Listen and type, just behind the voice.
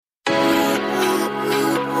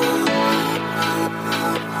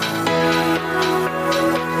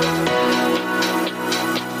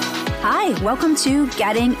Welcome to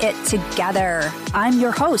Getting It Together. I'm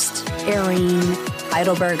your host, Erin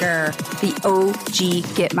Heidelberger, the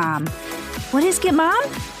OG Get Mom. What is Get Mom?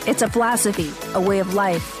 It's a philosophy, a way of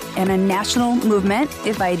life, and a national movement,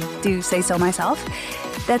 if I do say so myself,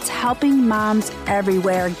 that's helping moms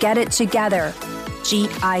everywhere get it together.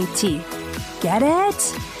 G-I-T. Get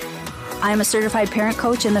it? I'm a certified parent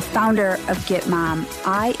coach and the founder of Get Mom.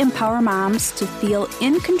 I empower moms to feel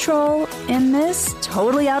in control in this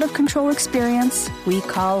totally out of control experience we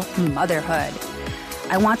call motherhood.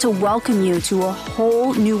 I want to welcome you to a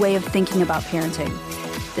whole new way of thinking about parenting.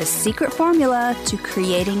 The secret formula to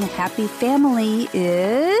creating a happy family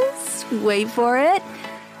is, wait for it,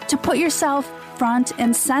 to put yourself front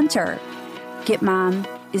and center. Get Mom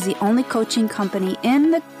is the only coaching company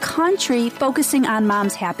in the country focusing on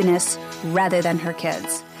mom's happiness rather than her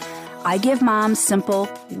kids. I give moms simple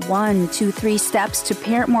 1, 2, 3 steps to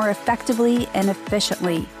parent more effectively and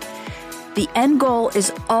efficiently. The end goal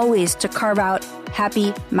is always to carve out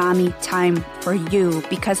happy mommy time for you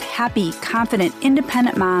because happy, confident,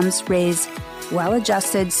 independent moms raise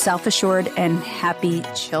well-adjusted, self-assured, and happy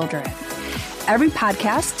children. Every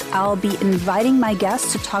podcast, I'll be inviting my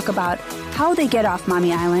guests to talk about how they get off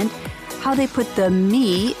Mommy Island, how they put the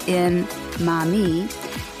me in mommy,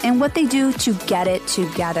 and what they do to get it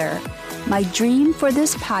together. My dream for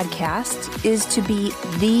this podcast is to be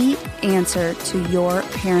the answer to your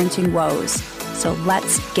parenting woes. So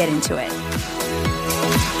let's get into it.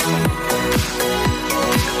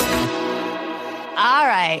 All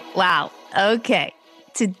right. Wow. Okay.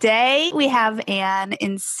 Today, we have an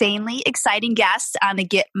insanely exciting guest on the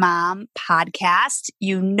Get Mom podcast.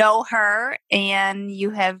 You know her, and you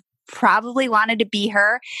have probably wanted to be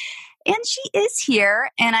her, and she is here,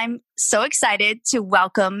 and I'm so excited to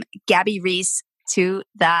welcome Gabby Reece to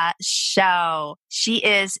the show. She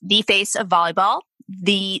is the face of volleyball,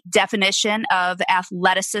 the definition of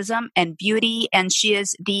athleticism and beauty, and she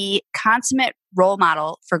is the consummate role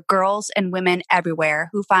model for girls and women everywhere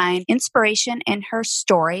who find inspiration in her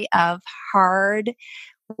story of hard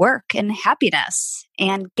work and happiness.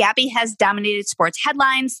 And Gabby has dominated sports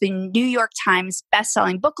headlines, the New York Times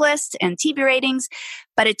bestselling book list, and TV ratings,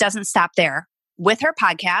 but it doesn't stop there. With her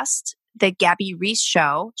podcast, The Gabby Reece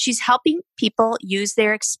Show, she's helping people use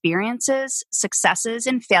their experiences, successes,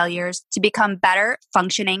 and failures to become better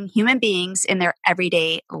functioning human beings in their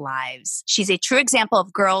everyday lives. She's a true example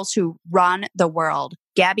of girls who run the world.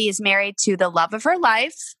 Gabby is married to the love of her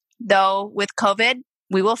life, though with COVID,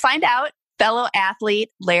 we will find out, fellow athlete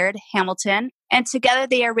Laird Hamilton, and together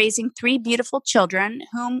they are raising 3 beautiful children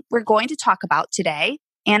whom we're going to talk about today.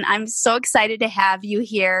 And I'm so excited to have you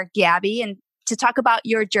here, Gabby, and to talk about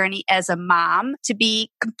your journey as a mom. To be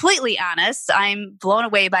completely honest, I'm blown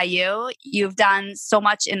away by you. You've done so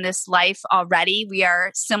much in this life already. We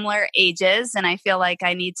are similar ages, and I feel like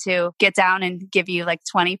I need to get down and give you like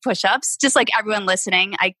 20 push-ups, just like everyone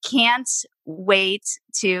listening. I can't wait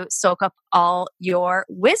to soak up all your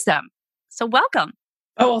wisdom. So welcome.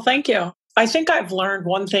 Oh, well, thank you. I think I've learned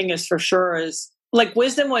one thing is for sure is like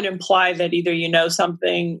wisdom would imply that either you know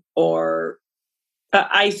something or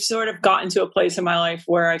I've sort of gotten to a place in my life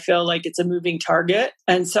where I feel like it's a moving target.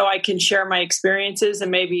 And so I can share my experiences and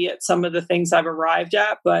maybe at some of the things I've arrived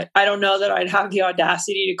at, but I don't know that I'd have the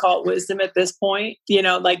audacity to call it wisdom at this point. You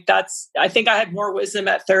know, like I think I had more wisdom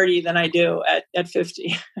at 30 than I do at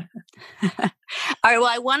 50. All right. Well,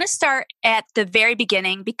 I want to start at the very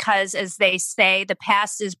beginning because, as they say, the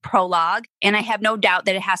past is prologue. And I have no doubt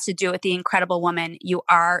that it has to do with the incredible woman you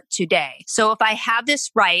are today. So if I have this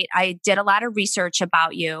right, I did a lot of research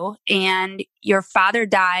about you, and your father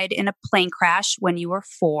died in a plane crash when you were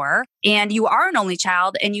 4, and you are an only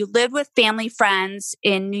child, and you lived with family friends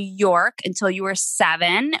in New York until you were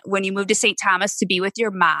 7 when you moved to St. Thomas to be with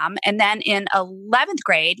your mom. And then in 11th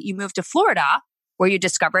grade, you moved to Florida, where you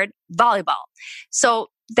discovered volleyball. So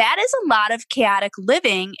that is a lot of chaotic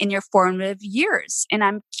living in your formative years. And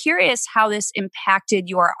I'm curious how this impacted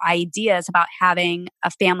your ideas about having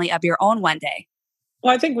a family of your own one day.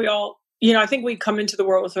 Well, I think we all, I think we come into the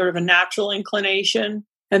world with sort of a natural inclination,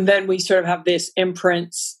 and then we sort of have this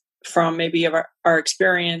imprints from maybe of our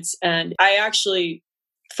experience. And I actually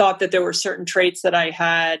thought that there were certain traits that I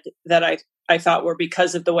had that I thought were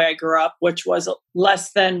because of the way I grew up, which was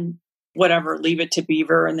less than whatever, leave it to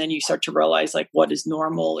Beaver. And then you start to realize like what is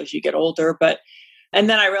normal as you get older. And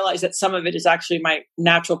then I realized that some of it is actually my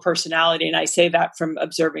natural personality. And I say that from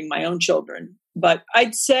observing my own children. But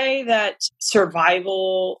I'd say that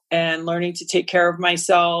survival and learning to take care of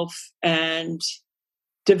myself and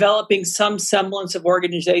developing some semblance of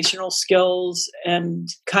organizational skills and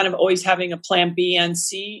kind of always having a plan B and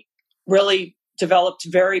C really developed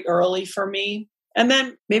very early for me. And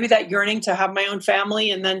then maybe that yearning to have my own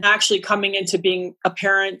family, and then actually coming into being a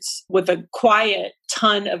parent with a quiet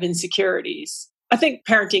ton of insecurities. I think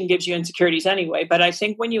parenting gives you insecurities anyway, but I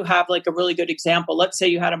think when you have like a really good example, let's say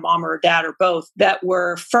you had a mom or a dad or both that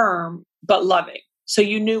were firm but loving. So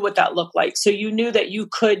you knew what that looked like. So you knew that you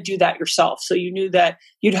could do that yourself. So you knew that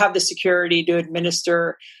you'd have the security to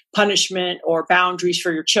administer punishment or boundaries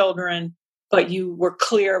for your children, but you were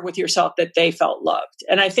clear with yourself that they felt loved.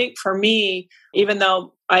 And I think for me, even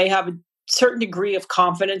though I have a certain degree of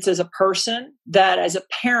confidence as a person, that as a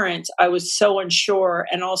parent, I was so unsure.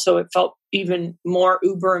 And also it felt even more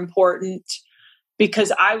uber important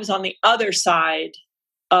because I was on the other side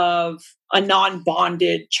of a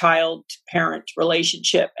non-bonded child-parent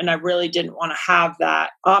relationship. And I really didn't want to have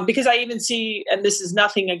that because I even see, and this is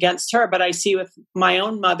nothing against her, but I see with my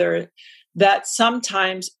own mother that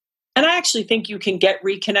sometimes, and I actually think you can get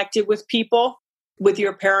reconnected with people, with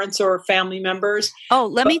your parents or family members. Oh,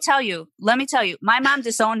 let me tell you, my mom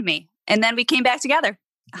disowned me and then we came back together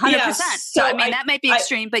 100%. Yes. So I mean, that might be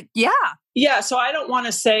extreme, but yeah. Yeah. So I don't want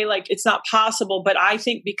to say like it's not possible, but I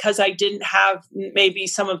think because I didn't have maybe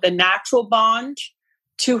some of the natural bond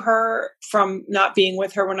to her from not being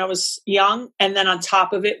with her when I was young. And then on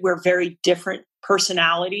top of it, we're very different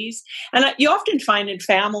personalities. And you often find in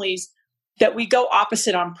families that we go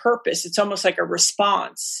opposite on purpose. It's almost like a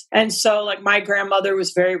response. And so like my grandmother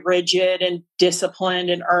was very rigid and disciplined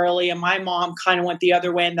and early, and my mom kind of went the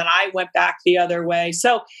other way. And then I went back the other way.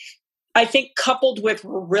 So I think coupled with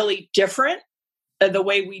really different the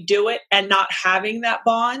way we do it and not having that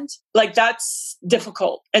bond, like that's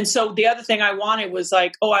difficult. And so the other thing I wanted was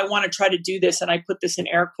like, oh, I want to try to do this. And I put this in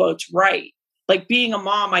air quotes, right. Like being a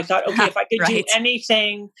mom, I thought, okay, if I could do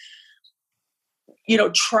anything,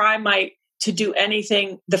 to do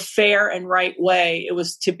anything the fair and right way, it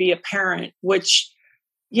was to be a parent, which,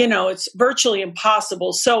 it's virtually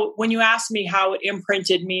impossible. So when you ask me how it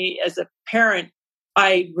imprinted me as a parent,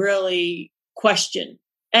 I really questioned.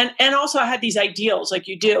 And also I had these ideals like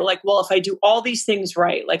you do, like, well, if I do all these things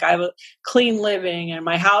right, like I have a clean living and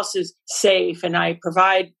my house is safe and I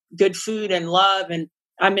provide good food and love and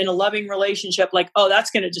I'm in a loving relationship, like, oh,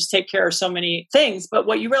 that's going to just take care of so many things. But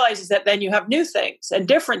what you realize is that then you have new things and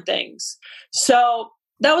different things. So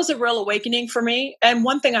that was a real awakening for me. And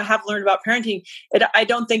one thing I have learned about parenting, I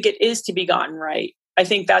don't think it is to be gotten right. I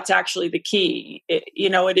think that's actually the key. It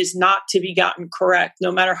is not to be gotten correct,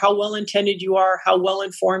 no matter how well-intended you are, how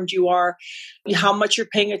well-informed you are, how much you're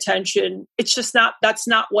paying attention. It's just that's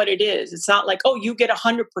not what it is. It's not like, oh, you get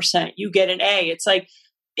 100%, you get an A. It's like,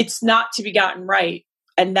 it's not to be gotten right.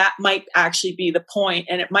 And that might actually be the point.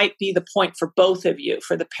 And it might be the point for both of you,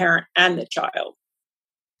 for the parent and the child.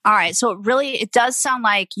 All right. So it does sound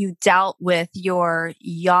like you dealt with your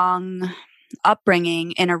young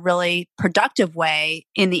upbringing in a really productive way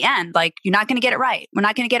in the end. Like, you're not going to get it right. We're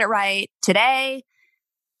not going to get it right today,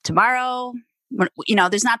 tomorrow.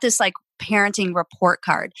 There's not this like parenting report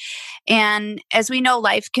card. And as we know,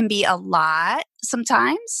 life can be a lot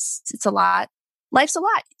sometimes. It's a lot. Life's a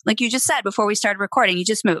lot. Like you just said before we started recording, you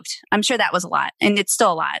just moved. I'm sure that was a lot. And it's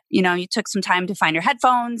still a lot. You took some time to find your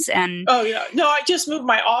headphones and... Oh, yeah. No, I just moved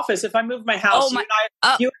my office. If I moved my house, you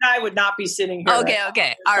and I would not be sitting here.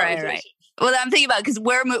 Okay. All right. Well, I'm thinking about it because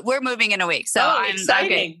we're moving in a week. So I'm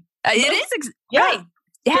exciting. Okay. It is. Right.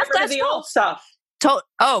 Get rid of the old stuff.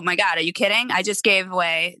 Oh my God. Are you kidding? I just gave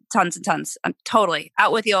away tons and tons. I'm totally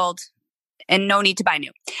out with the old. And no need to buy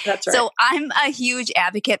new. That's right. So I'm a huge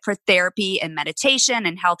advocate for therapy and meditation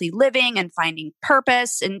and healthy living and finding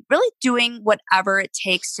purpose and really doing whatever it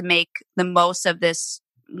takes to make the most of this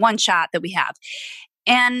one shot that we have.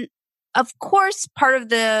 And of course, part of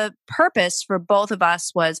the purpose for both of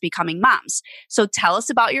us was becoming moms. So tell us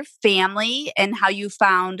about your family and how you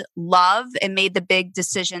found love and made the big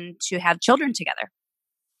decision to have children together.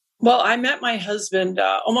 Well, I met my husband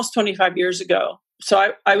almost 25 years ago.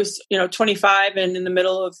 So I was, 25 and in the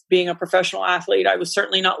middle of being a professional athlete. I was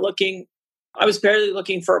certainly not looking. I was barely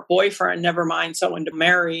looking for a boyfriend, never mind someone to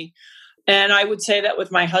marry. And I would say that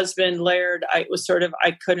with my husband, Laird, I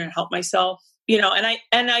couldn't help myself, and I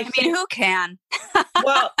mean, who can?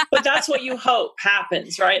 Well, but that's what you hope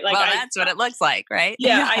happens, right? Like, that's what it looks like, right?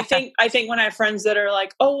 Yeah. I think when I have friends that are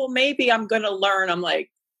like, oh, well, maybe I'm going to learn, I'm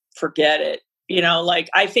like, forget it.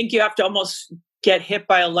 I think you have to almost get hit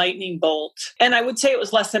by a lightning bolt. And I would say it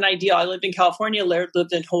was less than ideal. I lived in California. Laird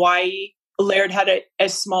lived in Hawaii. Laird had a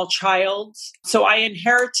small child. So I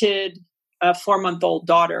inherited a 4-month-old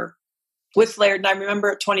daughter with Laird. And I remember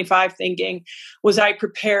at 25 thinking, was I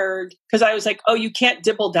prepared? Because I was like, oh, you can't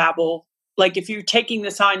dibble dabble. like if you're taking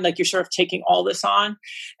this on, like you're sort of taking all this on.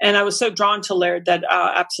 And I was so drawn to Laird that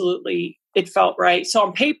absolutely it felt right. So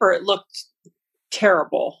on paper, it looked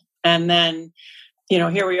terrible. And then,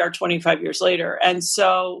 here we are 25 years later. And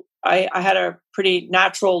so I had a pretty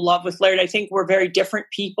natural love with Laird. I think we're very different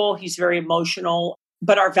people. He's very emotional,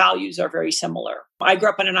 but our values are very similar. I grew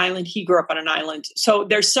up on an island. He grew up on an island. So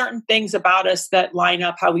there's certain things about us that line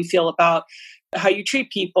up how we feel about how you treat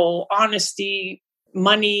people, honesty,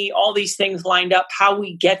 money, all these things lined up, how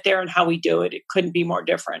we get there and how we do it. It couldn't be more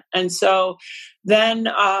different. And so then,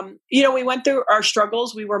 we went through our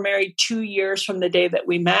struggles. We were married 2 years from the day that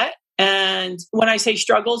we met. And when I say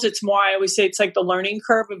struggles, it's more, I always say it's like the learning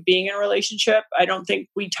curve of being in a relationship. I don't think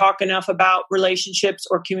we talk enough about relationships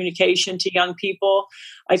or communication to young people.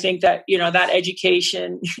 I think that, that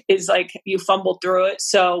education is like you fumble through it.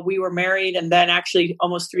 So we were married, and then actually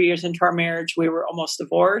almost 3 years into our marriage, we were almost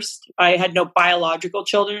divorced. I had no biological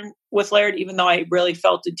children with Laird, even though I really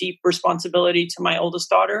felt a deep responsibility to my oldest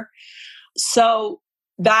daughter. So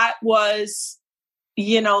that was,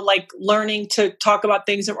 like learning to talk about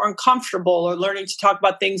things that were uncomfortable, or learning to talk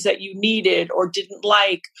about things that you needed or didn't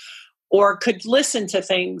like, or could listen to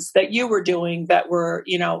things that you were doing that were,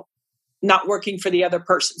 not working for the other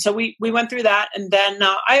person. So we went through that. And then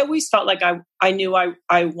I always felt like I knew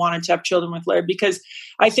I wanted to have children with Laird, because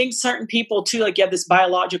I think certain people too, like you have this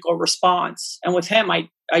biological response. And with him,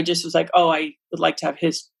 I just was like, oh, I would like to have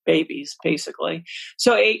his babies, basically.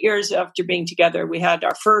 So 8 years after being together, we had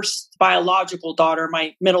our first biological daughter,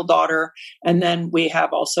 my middle daughter. And then we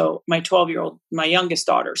have also my 12-year-old, my youngest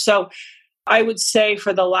daughter. So I would say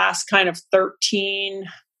for the last kind of 13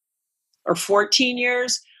 or 14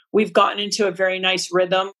 years, we've gotten into a very nice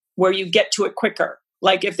rhythm where you get to it quicker.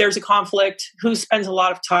 Like if there's a conflict, who spends a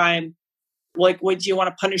lot of time? Like, would you want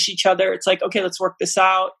to punish each other? It's like, okay, let's work this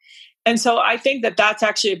out. And so I think that that's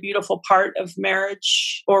actually a beautiful part of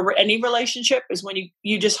marriage or any relationship, is when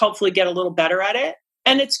you just hopefully get a little better at it.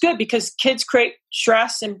 And it's good because kids create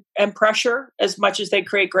stress and pressure as much as they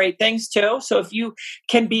create great things too. So if you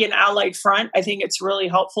can be an allied front, I think it's really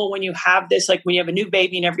helpful when you have this, like when you have a new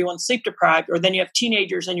baby and everyone's sleep deprived, or then you have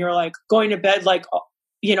teenagers and you're like going to bed, like,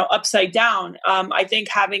 upside down. I think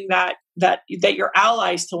having that you're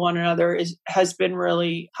allies to one another has been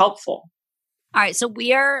really helpful. All right. So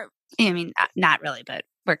not really, but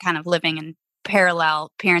we're kind of living in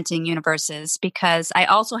parallel parenting universes, because I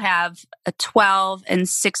also have a 12 and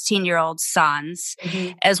 16-year-old sons,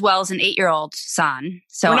 as well as an 8-year-old son.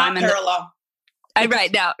 So we're not I'm in parallel.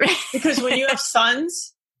 Right now. Because when you have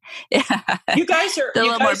sons, yeah, you guys are a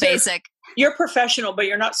little more basic. You're professional, but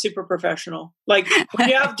you're not super professional. Like when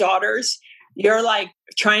you have daughters, you're like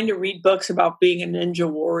trying to read books about being a ninja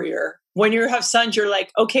warrior. When you have sons, you're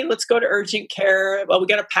like, okay, let's go to urgent care. Well, we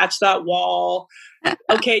got to patch that wall.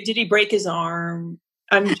 Okay, did he break his arm?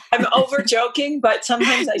 I'm over joking, but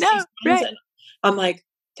sometimes I see sons and I'm like,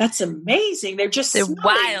 that's amazing. They're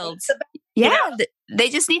wild. Yeah, they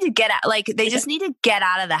just need to get out. Like they just need to get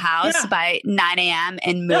out of the house by 9 a.m.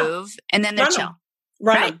 and move, and then they're chill.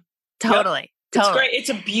 Right? Totally. It's great. It's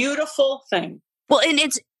a beautiful thing. Well, and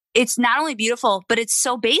it's not only beautiful, but it's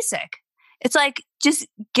so basic. It's like, just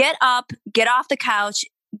get up, get off the couch,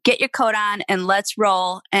 get your coat on, and let's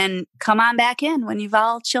roll, and come on back in when you've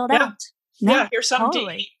all chilled out. No, here's something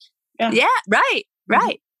to eat. Yeah,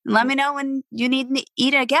 right. Let me know when you need to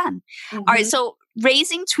eat again. All right, so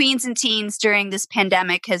raising tweens and teens during this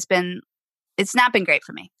pandemic it's not been great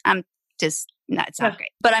for me. It's not great.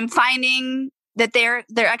 But I'm finding that they're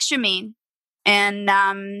extra mean, and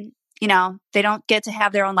they don't get to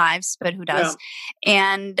have their own lives, but who does?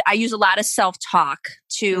 Yeah. And I use a lot of self-talk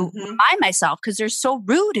to remind myself, because they're so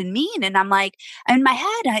rude and mean. And I'm like, in my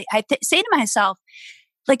head, I say to myself,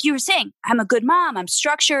 like you were saying, I'm a good mom. I'm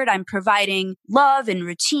structured. I'm providing love and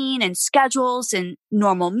routine and schedules and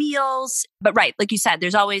normal meals. But right, like you said,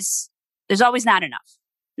 there's always not enough,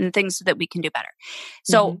 and things that we can do better.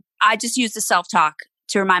 So I just use the self-talk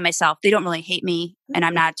to remind myself they don't really hate me, and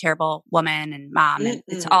I'm not a terrible woman and mom, and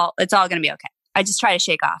it's all going to be okay. I just try to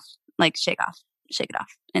shake it off.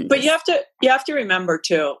 But you have to remember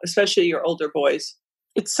too, especially your older boys,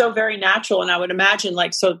 it's so very natural. And I would imagine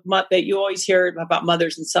that you always hear about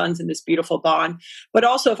mothers and sons and this beautiful bond. But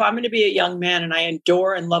also, if I'm going to be a young man and I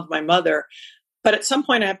adore and love my mother, but at some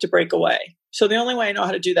point I have to break away. So the only way I know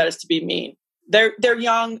how to do that is to be mean. They're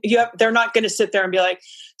young. They're not going to sit there and be like,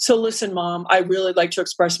 so listen, Mom, I really like to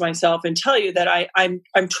express myself and tell you that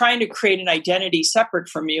I'm trying to create an identity separate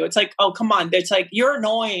from you. It's like, oh, come on. It's like, you're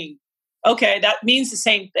annoying. Okay, that means the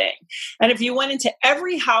same thing. And if you went into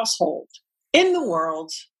every household in the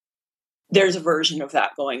world, there's a version of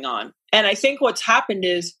that going on. And I think what's happened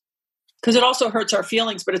is because it also hurts our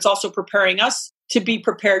feelings, but it's also preparing us to be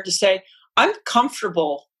prepared to say, I'm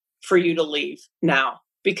comfortable for you to leave now.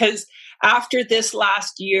 Because after this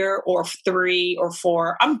last year or 3 or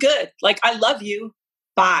 4, I'm good. Like, I love you.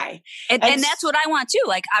 Bye. And that's what I want too.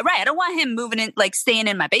 Like, I don't want him moving in, like staying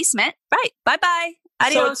in my basement. Right. Bye-bye.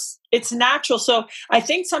 Adios. So it's natural. So I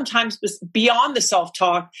think sometimes beyond the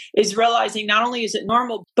self-talk is realizing not only is it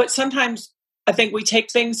normal, but sometimes I think we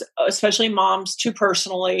take things, especially moms, too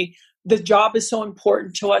personally. The job is so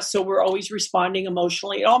important to us. So we're always responding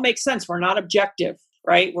emotionally. It all makes sense. We're not objective,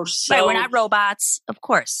 right? We're not robots, of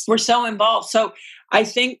course. We're so involved. So I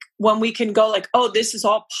think when we can go like, oh, this is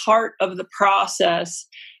all part of the process,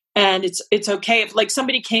 and it's okay. If like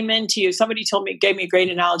somebody came into you, somebody gave me a great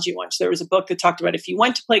analogy once. There was a book that talked about if you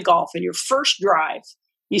went to play golf and your first drive,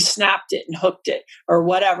 you snapped it and hooked it or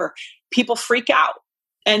whatever, people freak out.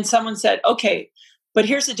 And someone said, okay, but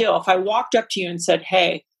here's the deal. If I walked up to you and said,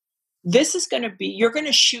 hey, this is going to be, you're going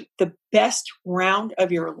to shoot the best round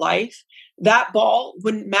of your life. That ball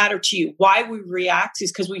wouldn't matter to you. Why we react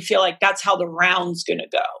is because we feel like that's how the round's going to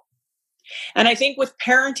go. And I think with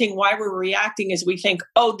parenting, why we're reacting is we think,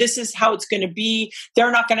 oh, this is how it's going to be. They're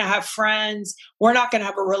not going to have friends. We're not going to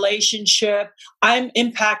have a relationship. I'm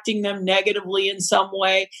impacting them negatively in some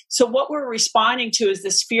way. So what we're responding to is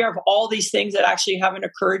this fear of all these things that actually haven't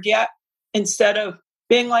occurred yet, instead of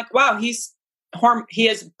being like, wow, he is,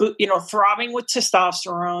 throbbing with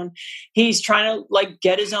testosterone. He's trying to like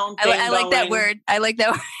get his own thing I like that word. I like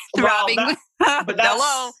that word. Throbbing. Well, but that's,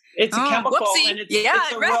 hello. It's a chemical whoopsie. and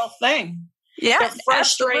it's a real thing. Yeah. They're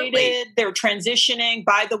frustrated. Absolutely. They're transitioning.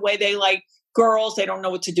 By the way, they like girls. They don't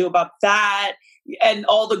know what to do about that. And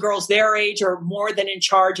all the girls their age are more than in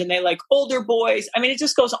charge and they like older boys. I mean, it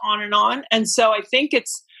just goes on and on. And so I think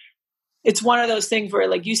it's one of those things where,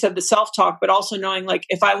 like you said, the self-talk, but also knowing like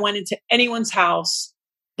if I went into anyone's house,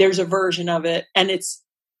 there's a version of it and it's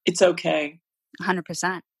okay.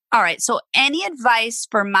 100%. All right. So any advice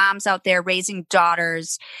for moms out there raising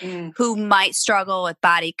daughters who might struggle with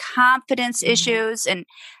body confidence issues? And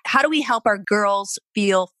how do we help our girls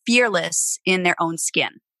feel fearless in their own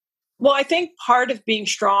skin? Well, I think part of being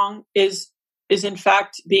strong is in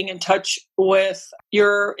fact being in touch with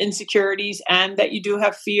your insecurities and that you do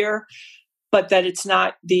have fear, but that it's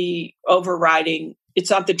not the overriding, it's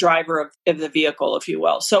not the driver of the vehicle, if you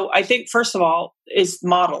will. So I think first of all is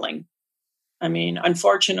modeling. I mean,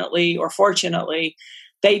 unfortunately or fortunately,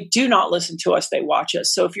 they do not listen to us. They watch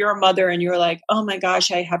us. So if you're a mother and you're like, oh my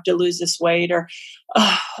gosh, I have to lose this weight, or,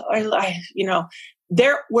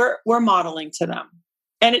 we're modeling to them.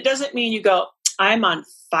 And it doesn't mean you go, I'm on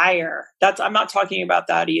fire. I'm not talking about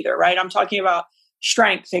that either, right? I'm talking about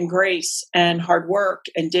strength and grace and hard work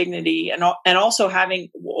and dignity and also having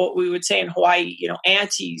what we would say in Hawaii,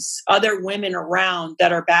 aunties, other women around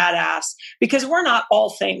that are badass, because we're not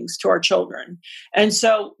all things to our children. And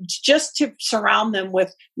so just to surround them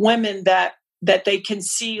with women that they can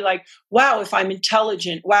see like, wow, if I'm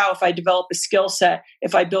intelligent, wow, if I develop a skill set,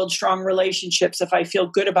 if I build strong relationships, if I feel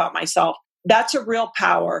good about myself, that's a real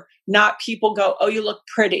power. Not people go, oh, you look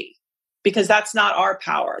pretty. Because that's not our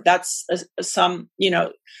power. That's some,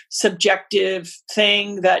 subjective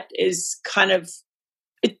thing that is kind of,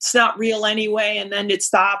 it's not real anyway. And then it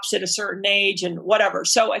stops at a certain age and whatever.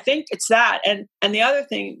 So I think it's that. And the other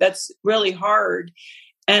thing that's really hard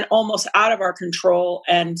and almost out of our control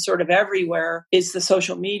and sort of everywhere is the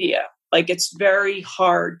social media. Like it's very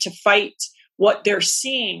hard to fight what they're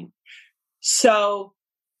seeing. So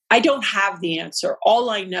I don't have the answer.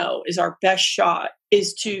 All I know is our best shot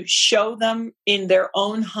is to show them in their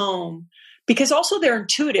own home, because also they're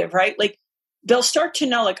intuitive, right? Like they'll start to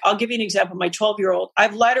know, like, I'll give you an example. My 12-year-old,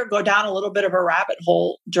 I've let her go down a little bit of a rabbit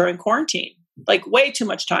hole during quarantine, like way too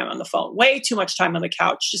much time on the phone, way too much time on the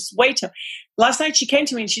couch, just way too. Last night she came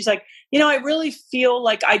to me and she's like, I really feel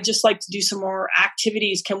like I'd just like to do some more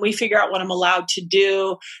activities. Can we figure out what I'm allowed to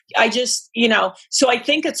do? I just, so I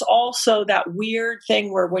think it's also that weird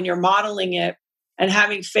thing where when you're modeling it and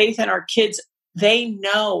having faith in our kids, they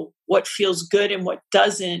know what feels good and what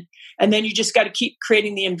doesn't. And then you just got to keep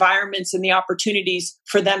creating the environments and the opportunities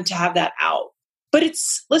for them to have that out. But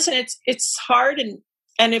it's hard.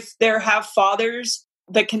 And if they have fathers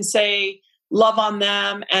that can say, love on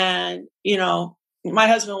them. And, my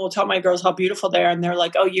husband will tell my girls how beautiful they are. And they're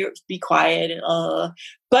like, oh, you be quiet.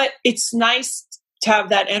 But it's nice to have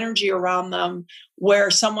that energy around them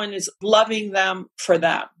where someone is loving them for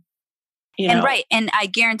them. And right. And I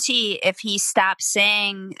guarantee if he stops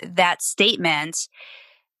saying that statement,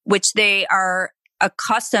 which they are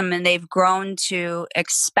accustomed and they've grown to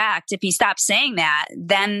expect, if he stops saying that,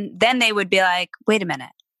 then they would be like, wait a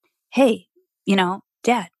minute. Hey,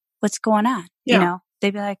 Dad, what's going on? Yeah. You know,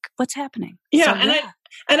 they'd be like, what's happening? Yeah. So,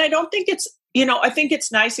 and I don't think it's, I think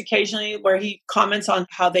it's nice occasionally where he comments on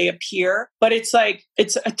how they appear, but it's like,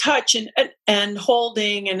 it's a touch and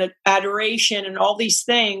holding and adoration and all these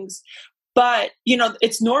things. But,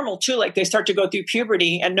 it's normal too. Like they start to go through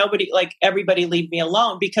puberty and everybody leave me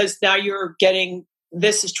alone, because now you're getting,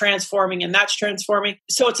 this is transforming and that's transforming.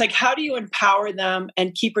 So it's like, how do you empower them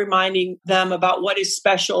and keep reminding them about what is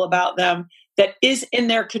special about them that is in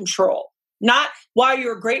their control? Not, wow,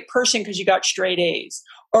 you're a great person because you got straight A's,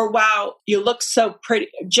 or wow, you look so pretty,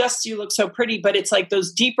 you look so pretty. But it's like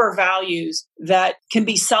those deeper values that can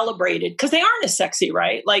be celebrated because they aren't as sexy,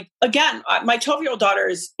 right? Like, again, my 12-year-old daughter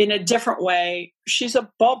is in a different way. She's a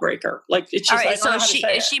ball breaker. Like, it's just, all right. So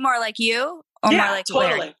is she more like you or more like totally.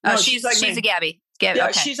 Larry? No, Oh, she's like a Gabby. Yeah,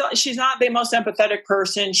 okay. She's not the most empathetic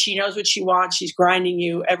person. She knows what she wants. She's grinding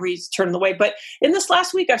you every turn of the way. But in this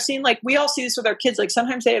last week, I've seen, like, we all see this with our kids. Like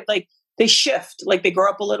sometimes they have, like, they shift, like they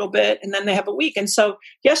grow up a little bit and then they have a week. And so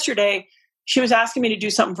yesterday she was asking me to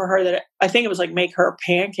do something for her that I think it was like make her a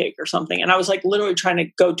pancake or something. And I was like literally trying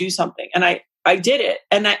to go do something. And I did it.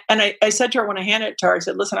 And I said to her when I handed it to her, I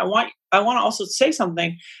said, listen, I want to also say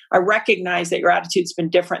something. I recognize that your attitude's been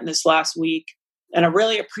different this last week. And I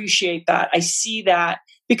really appreciate that. I see that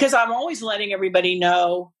because I'm always letting everybody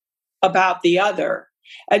know about the other.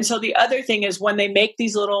 And so the other thing is when they make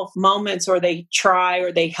these little moments or they try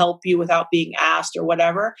or they help you without being asked or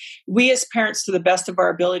whatever, we as parents, to the best of our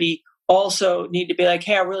ability, also need to be like,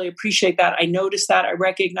 hey, I really appreciate that. I noticed that. I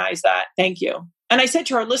recognize that. Thank you. And I said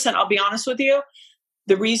to her, listen, I'll be honest with you.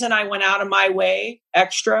 The reason I went out of my way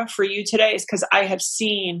extra for you today is because I have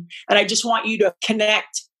seen, and I just want you to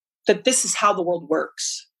connect that this is how the world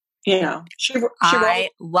works. I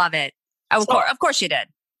love it. Of course you did.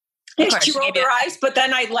 Yeah, she rolled her eyes, but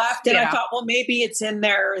then I laughed and I thought, well, maybe it's in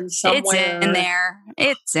there in somewhere.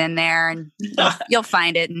 It's in there, and you'll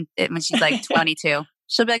find it when she's like 22.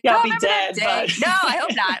 She'll be like, I'll be dead. But... No, I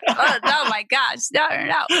hope not. Oh my gosh. No.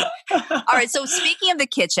 All right. So speaking of the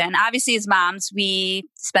kitchen, obviously as moms, we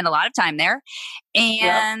spend a lot of time there.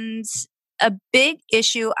 And a big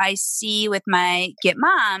issue I see with my Get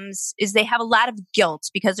Moms is they have a lot of guilt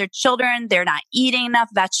because their children, they're not eating enough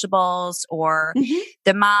vegetables, or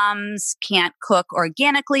the moms can't cook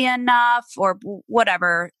organically enough, or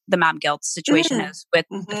whatever the mom guilt situation is with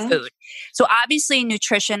the food. So obviously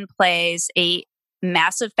nutrition plays a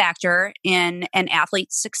massive factor in an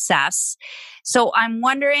athlete's success. So I'm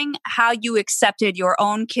wondering how you accepted your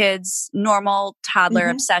own kids' normal toddler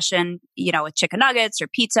obsession, with chicken nuggets or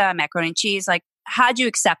pizza, macaroni and cheese. Like, how'd you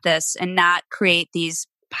accept this and not create these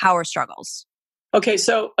power struggles? Okay.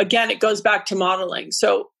 So again, it goes back to modeling.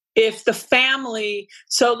 So if the family,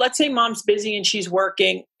 so let's say mom's busy and she's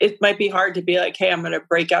working, it might be hard to be like, hey, I'm going to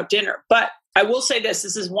break out dinner. But I will say this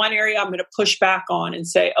is one area I'm going to push back on and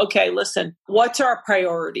say, okay, listen, what's our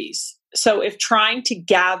priorities? So if trying to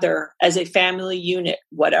gather as a family unit,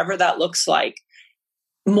 whatever that looks like,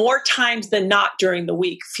 more times than not during the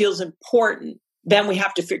week feels important, then we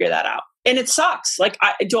have to figure that out. And it sucks. Like,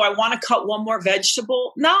 do I want to cut one more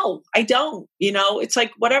vegetable? No, I don't. It's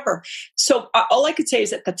like, whatever. So all I could say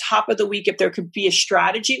is at the top of the week, if there could be a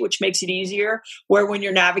strategy, which makes it easier, where when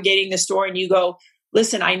you're navigating the store and you go,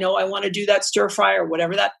 listen, I know I want to do that stir fry or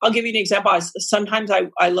whatever that. I'll give you an example. Sometimes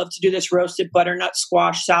I love to do this roasted butternut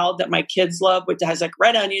squash salad that my kids love, which has like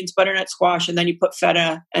red onions, butternut squash, and then you put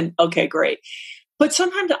feta and okay, great. But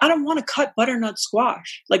sometimes I don't want to cut butternut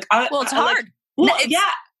squash. Like, it's hard.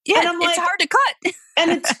 Yeah, and I'm like, it's hard to cut.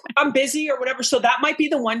 And I'm busy or whatever. So that might be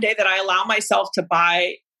the one day that I allow myself to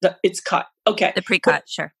buy it's cut. Okay. The pre-cut,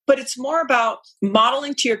 sure. But it's more about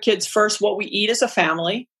modeling to your kids first what we eat as a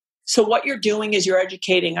family. So what you're doing is you're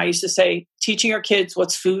educating. I used to say, teaching your kids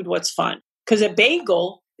what's food, what's fun. Because a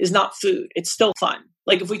bagel is not food. It's still fun.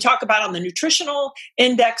 Like if we talk about on the nutritional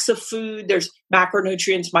index of food, there's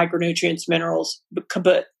macronutrients, micronutrients, minerals,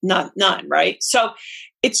 but none, right? So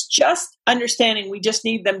it's just understanding we just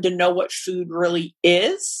need them to know what food really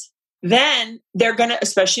is. Then they're going to,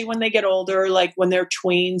 especially when they get older, like when they're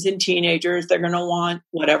tweens and teenagers, they're going to want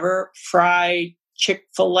whatever fried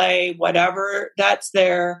Chick-fil-A, whatever that's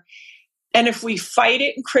there. And if we fight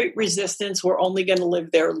it and create resistance, we're only going to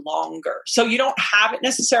live there longer. So you don't have it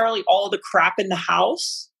necessarily all the crap in the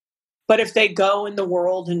house. But if they go in the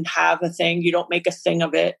world and have a thing, you don't make a thing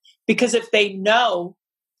of it. Because if they know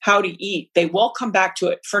how to eat, they will come back to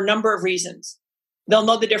it for a number of reasons. They'll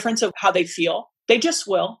know the difference of how they feel. They just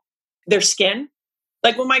will. Their skin.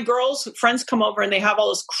 Like when my girls' friends come over and they have all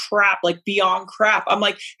this crap, like beyond crap, I'm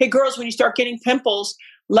like, hey, girls, when you start getting pimples,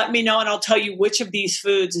 let me know and I'll tell you which of these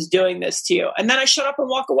foods is doing this to you. And then I shut up and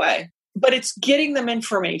walk away. but it's getting them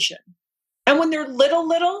information. And when they're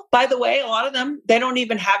little, by the way, a lot of them, they don't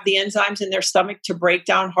even have the enzymes in their stomach to break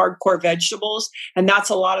down hardcore vegetables. And that's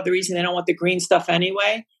a lot of the reason they don't want the green stuff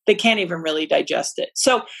anyway. They can't even really digest it.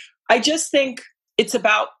 So I just think it's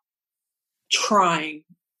about trying.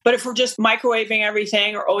 But if we're just microwaving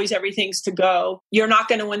everything or always everything's to go, you're not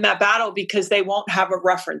going to win that battle because they won't have a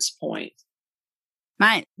reference point.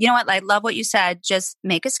 Right. You know what? I love what you said. Just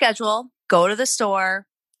make a schedule, go to the store,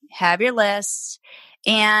 have your lists,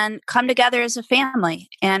 and come together as a family.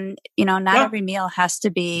 And, not every meal has to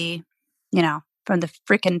be, from the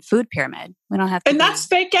freaking food pyramid. We don't have to. And that's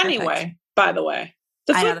fake anyway, by the way.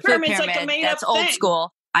 The food pyramid's like a made up thing. That's old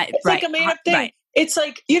school. It's like a made up thing. Right. It's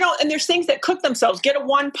like, and there's things that cook themselves. Get a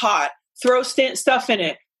one pot, throw stuff in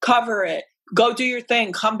it, cover it, go do your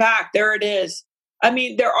thing, come back. There it is. I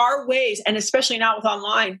mean, there are ways, and especially now with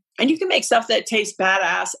online, and you can make stuff that tastes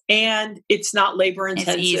badass and it's not labor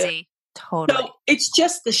intensive. It's easy. Totally. So it's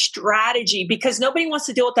just the strategy because nobody wants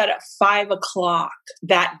to deal with that at 5:00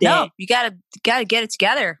 that day. No, you gotta get it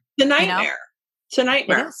together. It's a nightmare. It's a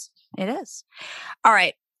nightmare. It is. All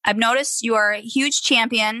right. I've noticed you are a huge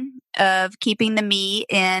champion of keeping the me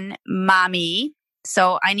in mommy.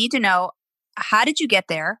 So I need to know, how did you get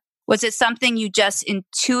there? Was it something you just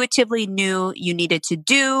intuitively knew you needed to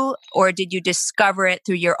do, or did you discover it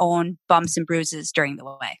through your own bumps and bruises during the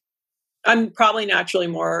way? I'm probably naturally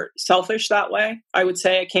more selfish that way. I would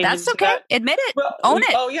say I came That's into okay. that. Admit it. Own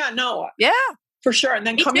it. Oh, yeah. No. Yeah. For sure. And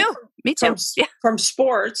then Me too. From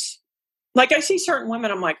sports, like I see certain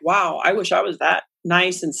women, I'm like, wow, I wish I was that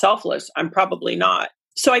nice and selfless. I'm probably not.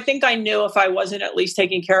 So I think I knew if I wasn't at least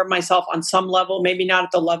taking care of myself on some level, maybe not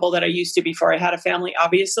at the level that I used to before I had a family,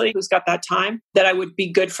 obviously, who's got that time, that I would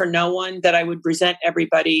be good for no one, that I would resent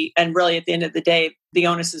everybody. And really, at the end of the day, the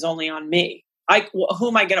onus is only on me. Who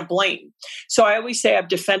am I going to blame? So I always say I've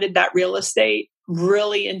defended that real estate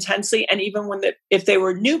really intensely. And even if they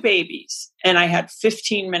were new babies and I had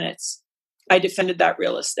 15 minutes, I defended that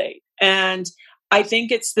real estate. And I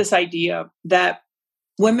think it's this idea that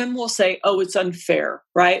women will say, oh, it's unfair,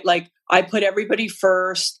 right? Like I put everybody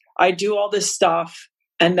first. I do all this stuff.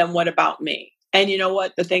 And then what about me? And you know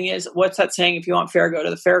what? The thing is, what's that saying? If you want fair, go to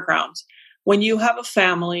the fairgrounds. When you have a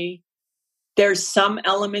family, there's some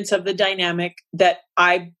elements of the dynamic that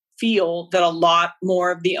I feel that a lot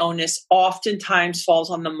more of the onus oftentimes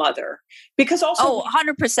falls on the mother. Because also,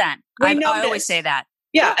 100%. I always say that.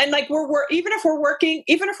 Yeah. And like we're even if we're working,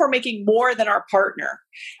 even if we're making more than our partner.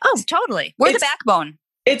 Oh, totally. We're the backbone.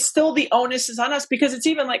 It's still the onus is on us because it's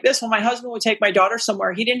even like this. When my husband would take my daughter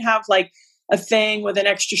somewhere, he didn't have like a thing with an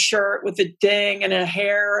extra shirt with a ding and a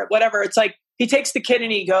hair, whatever. It's like he takes the kid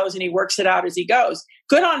and he goes and he works it out as he goes.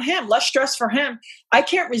 Good on him. Less stress for him. I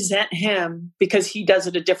can't resent him because he does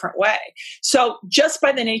it a different way. So just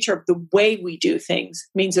by the nature of the way we do things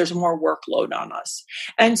means there's more workload on us.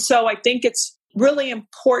 And so I think it's really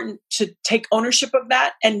important to take ownership of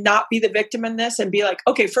that and not be the victim in this and be like,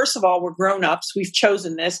 okay, first of all, we're grown-ups. We've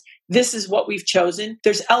chosen this. This is what we've chosen.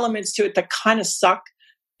 There's elements to it that kind of suck.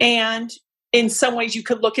 And in some ways you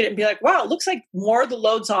could look at it and be like, wow, it looks like more of the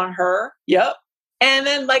load's on her. Yep. And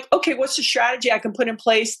then like, okay, what's the strategy I can put in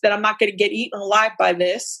place that I'm not going to get eaten alive by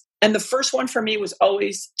this? And the first one for me was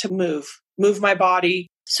always to move my body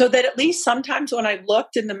so that at least sometimes when I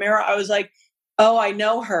looked in the mirror, I was like, oh, I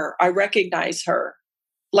know her. I recognize her.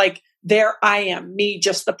 Like there I am, me,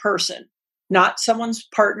 just the person, not someone's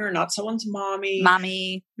partner, not someone's mommy,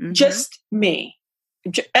 mm-hmm. Just me.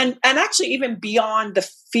 And actually even beyond the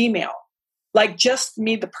female, like just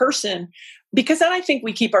me, the person, because then I think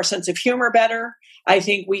we keep our sense of humor better. I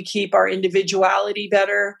think we keep our individuality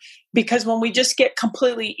better because when we just get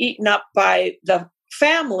completely eaten up by the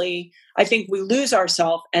family, I think we lose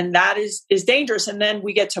ourselves and that is dangerous. And then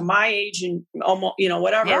we get to my age and almost,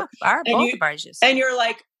 whatever. Yeah, both of our ages. And you're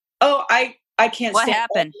like, oh, I can't what stand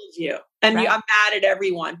happened? all of you. And right. I'm mad at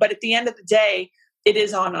everyone. But at the end of the day, it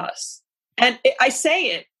is on us. And I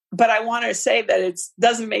say it, but I want to say that it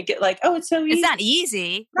doesn't make it like, oh, it's so easy. It's not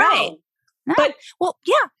easy. No. Right. No. But well,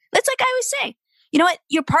 yeah, that's like I always say. You know what?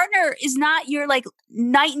 Your partner is not your like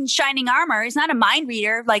knight in shining armor. He's not a mind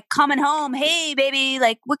reader, like coming home. Hey, baby,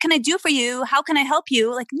 like, what can I do for you? How can I help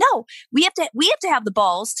you? Like, no, we have to have the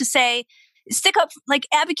balls to say, stick up, like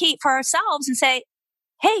advocate for ourselves and say,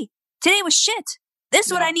 hey, today was shit. This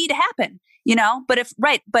is what I need to happen. But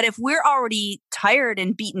if we're already tired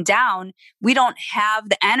and beaten down, we don't have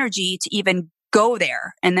the energy to even go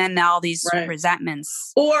there. And then all these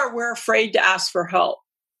resentments. Or we're afraid to ask for help.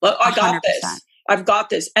 Look, I got 100%. this. I've got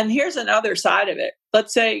this. And here's another side of it.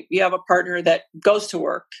 Let's say you have a partner that goes to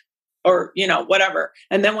work or, whatever.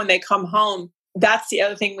 And then when they come home, that's the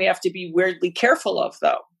other thing we have to be weirdly careful of,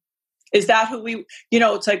 though. Is that who we,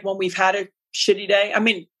 it's like when we've had a shitty day. I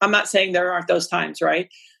mean, I'm not saying there aren't those times, right?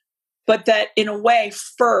 But that in a way,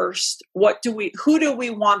 first, who do we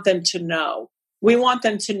want them to know? We want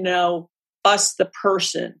them to know us, the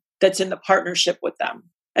person that's in the partnership with them.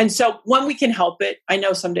 And so when we can help it, I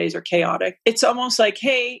know some days are chaotic. It's almost like,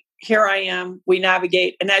 hey, here I am, we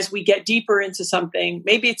navigate. And as we get deeper into something,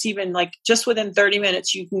 maybe it's even like just within 30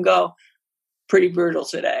 minutes, you can go pretty brutal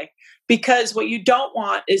today. Because what you don't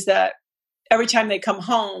want is that every time they come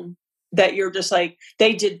home, that you're just like,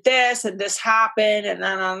 they did this and this happened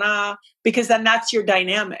and because then that's your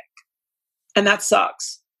dynamic. And that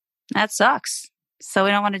sucks. That sucks. So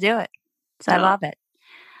we don't want to do it. So I love it.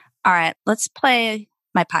 All right, let's play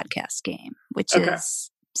my podcast game, which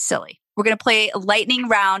is silly. We're going to play a lightning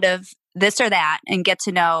round of this or that and get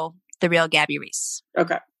to know the real Gabby Reece.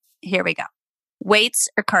 Okay. Here we go. Weights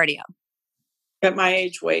or cardio? At my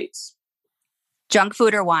age, weights. Junk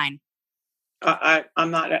food or wine?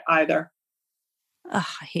 I'm not either. Oh,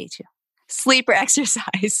 I hate you. Sleep or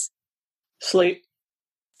exercise? Sleep.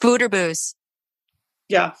 Food or booze?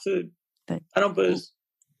 Yeah, food. I don't booze.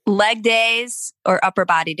 Leg days or upper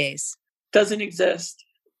body days? Doesn't exist.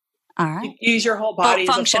 All right. You use your whole body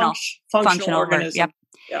functional. as a functional organism. Yep.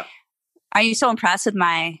 Yeah. Are you so impressed with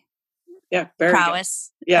my very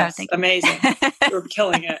prowess? Good. Yes, amazing. You're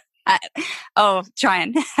killing it.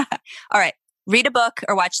 Trying. All right. Read a book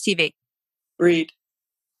or watch TV? Read.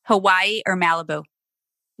 Hawaii or Malibu?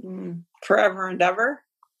 Forever and ever?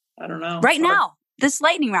 I don't know. Right now. This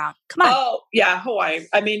lightning round. Come on. Oh, yeah, Hawaii.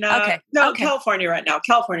 I mean, California right now.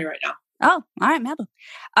 Oh, all right, Malibu.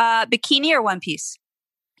 Bikini or one piece?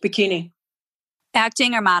 Bikini.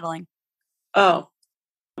 Acting or modeling? Oh,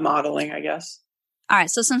 modeling, I guess. All right,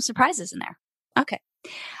 so some surprises in there. Okay.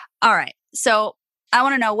 All right. So I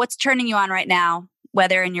want to know what's turning you on right now,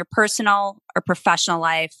 whether in your personal or professional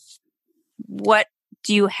life. What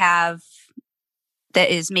do you have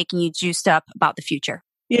that is making you juiced up about the future?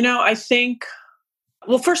 I think,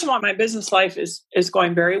 well, first of all, my business life is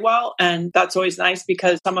going very well. And that's always nice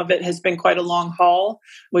because some of it has been quite a long haul.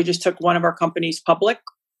 We just took one of our companies public,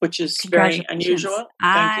 which is very unusual.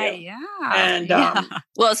 Thank you. Yeah. And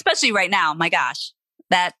well, especially right now, my gosh.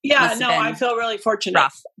 I feel really fortunate.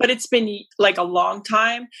 Rough. But it's been like a long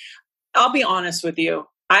time. I'll be honest with you.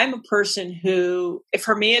 I'm a person who,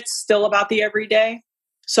 for me, it's still about the everyday.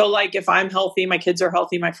 So like if I'm healthy, my kids are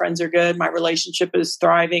healthy, my friends are good, my relationship is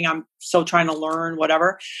thriving, I'm still trying to learn,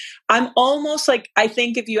 whatever. I'm almost like, I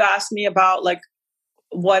think if you ask me about like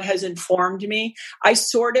what has informed me, I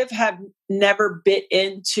sort of have never bit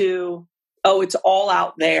into, it's all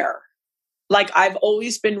out there. Like I've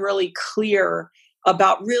always been really clear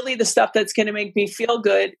about really the stuff that's going to make me feel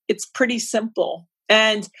good. It's pretty simple.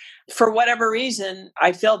 And for whatever reason,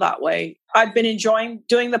 I feel that way. I've been enjoying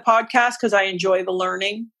doing the podcast because I enjoy the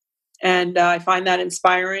learning and I find that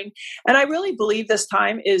inspiring. And I really believe this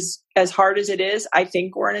time is as hard as it is. I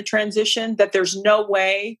think we're in a transition that there's no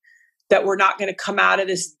way that we're not going to come out of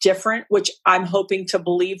this different, which I'm hoping to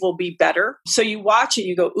believe will be better. So you watch it,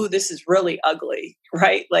 you go, ooh, this is really ugly,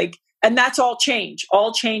 right? Like, and that's all change.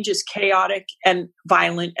 All change is chaotic and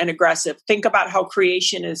violent and aggressive. Think about how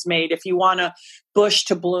creation is made. If you want a bush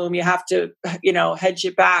to bloom, you have to, hedge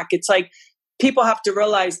it back. It's like people have to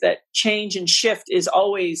realize that change and shift is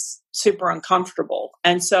always super uncomfortable.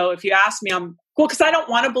 And so if you ask me, because I don't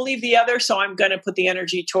want to believe the other, so I'm going to put the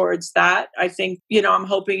energy towards that. I think, I'm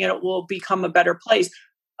hoping it will become a better place,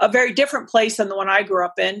 a very different place than the one I grew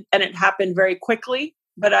up in. And it happened very quickly,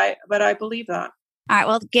 but I believe that. All right.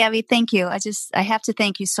 Well, Gabby, thank you. I have to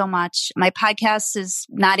thank you so much. My podcast is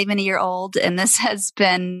not even a year old, and this has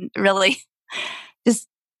been really just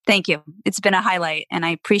thank you. It's been a highlight, and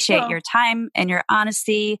I appreciate your time and your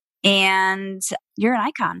honesty, and you're an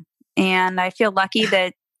icon. And I feel lucky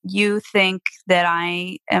that you think that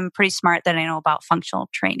I am pretty smart, that I know about functional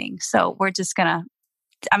training. So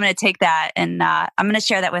I'm going to take that and I'm going to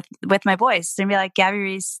share that with my boys and be like, Gabby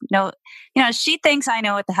Reece, she thinks I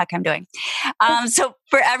know what the heck I'm doing. So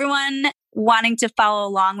for everyone wanting to follow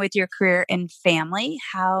along with your career and family,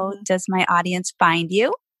 how does my audience find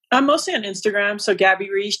you? I'm mostly on Instagram. So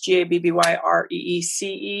Gabby Reece,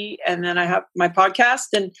 GabbyReece. And then I have my podcast.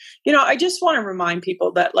 And, I just want to remind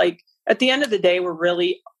people that like at the end of the day, we're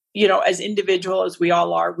really, as individual as we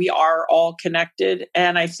are all connected.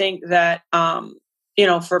 And I think that,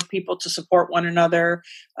 for people to support one another,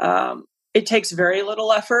 it takes very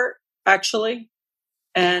little effort, actually.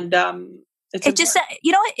 And it's just,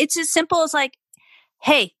 it's as simple as like,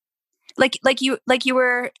 hey, like you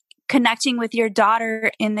were connecting with your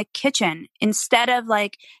daughter in the kitchen instead of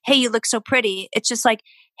like, hey, you look so pretty. It's just like,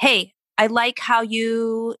 hey, I like how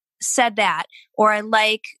you said that, or I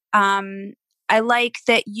like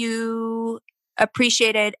that you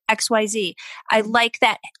appreciated XYZ. I like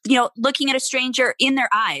that, looking at a stranger in their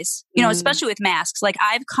eyes, especially with masks. Like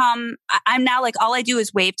I'm now like, all I do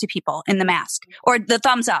is wave to people in the mask or the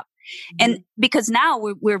thumbs up. And because now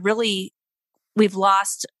we've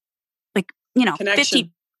lost like,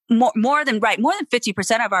 50, more than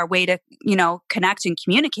 50% of our way to, connect and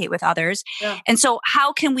communicate with others. Yeah. And so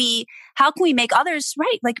how can we make others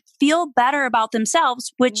feel better about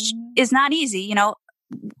themselves, which is not easy.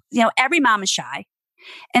 Every mom is shy.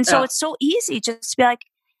 And so it's so easy just to be like,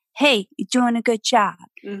 hey, you're doing a good job.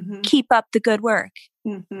 Keep up the good work.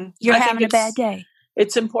 You're having a bad day.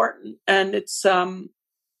 It's important. And it's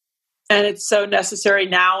so necessary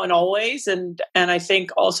now and always. And I think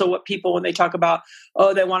also what people, when they talk about,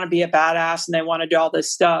 they want to be a badass and they want to do all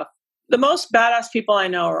this stuff. The most badass people I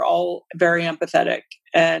know are all very empathetic,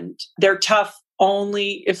 and they're tough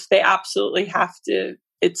only if they absolutely have to.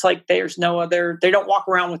 It's like there's no other, they don't walk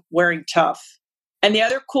around with wearing tough. And the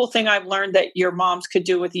other cool thing I've learned that your moms could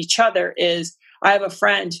do with each other is I have a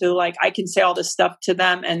friend who I can say all this stuff to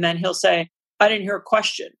them and then he'll say, I didn't hear a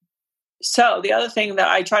question. So the other thing that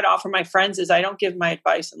I try to offer my friends is I don't give my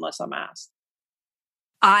advice unless I'm asked.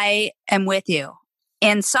 I am with you.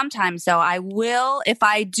 And sometimes though, if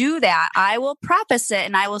I do that, I will preface it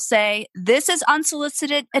and I will say, this is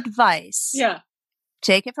unsolicited advice. Yeah.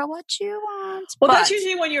 Take it for what you want. Well, that's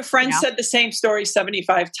usually when your friend said the same story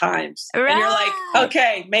 75 times. Right. And you're like,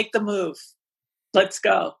 okay, make the move. Let's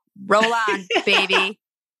go. Roll on, baby.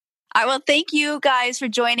 I will thank you guys for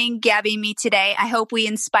joining Gabby and me today. I hope we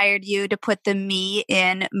inspired you to put the me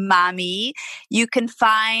in mommy. You can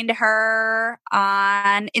find her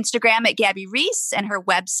on Instagram at Gabby Reese and her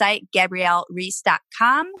website,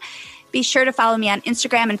 GabrielleReese.com. Be sure to follow me on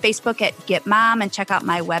Instagram and Facebook at Get Mom and check out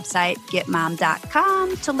my website,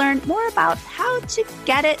 getmom.com, to learn more about how to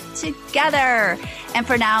get it together. And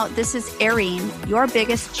for now, this is Erin, your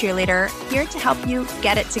biggest cheerleader, here to help you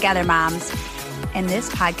get it together, moms. And this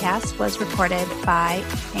podcast was recorded by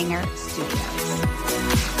Hanger Studios.